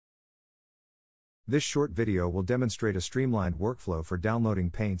This short video will demonstrate a streamlined workflow for downloading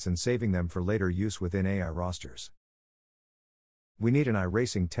paints and saving them for later use within AI rosters. We need an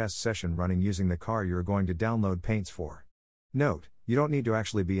iRacing test session running using the car you're going to download paints for. Note, you don't need to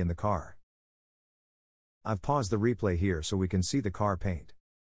actually be in the car. I've paused the replay here so we can see the car paint.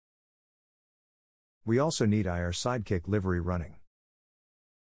 We also need irSidekick livery running.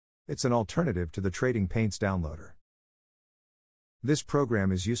 It's an alternative to the Trading Paints downloader. This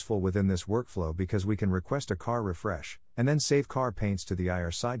program is useful within this workflow because we can request a car refresh, and then save car paints to the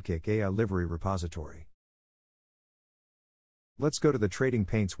irSidekick AI livery repository. Let's go to the Trading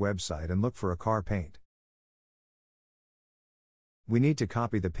Paints website and look for a car paint. We need to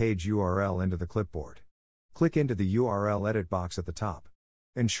copy the page URL into the clipboard. Click into the URL edit box at the top.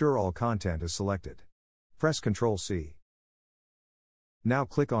 Ensure all content is selected. Press Ctrl+C. Now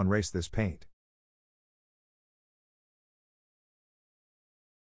click on Race this paint.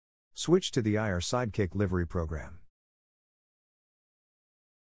 Switch to the irSidekick livery program.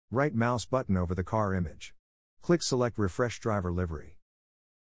 Right mouse button over the car image. Click Select Refresh Driver Livery.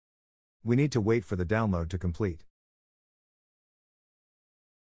 We need to wait for the download to complete.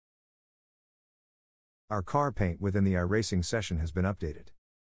 Our car paint within the iRacing session has been updated.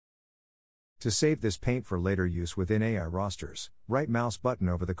 To save this paint for later use within AI rosters, right mouse button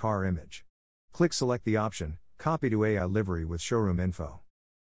over the car image. Click Select the option, Copy to AI Livery with Showroom Info.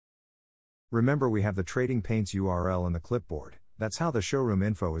 Remember we have the Trading Paints URL in the clipboard, that's how the showroom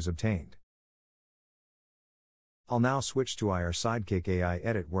info is obtained. I'll now switch to irSidekick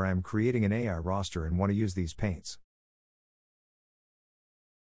AiEdit where I'm creating an AI roster and want to use these paints.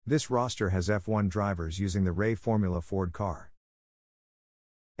 This roster has F1 drivers using the Ray Formula Ford car.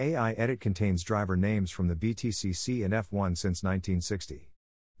 AiEdit contains driver names from the BTCC and F1 since 1960.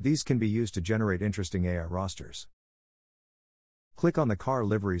 These can be used to generate interesting AI rosters. Click on the Car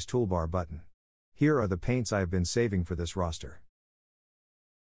Liveries toolbar button. Here are the paints I have been saving for this roster.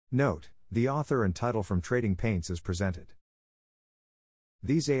 Note, the author and title from Trading Paints is presented.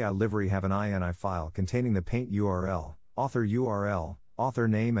 These AI livery have an INI file containing the paint URL, author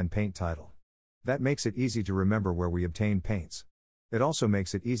name and paint title. That makes it easy to remember where we obtain paints. It also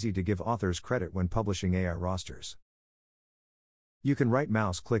makes it easy to give authors credit when publishing AI rosters. You can right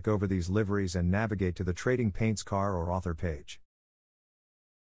mouse click over these liveries and navigate to the Trading Paints car or author page.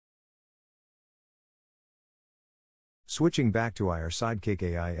 Switching back to irSidekick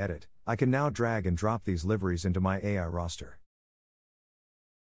AiEdit, I can now drag and drop these liveries into my AI roster.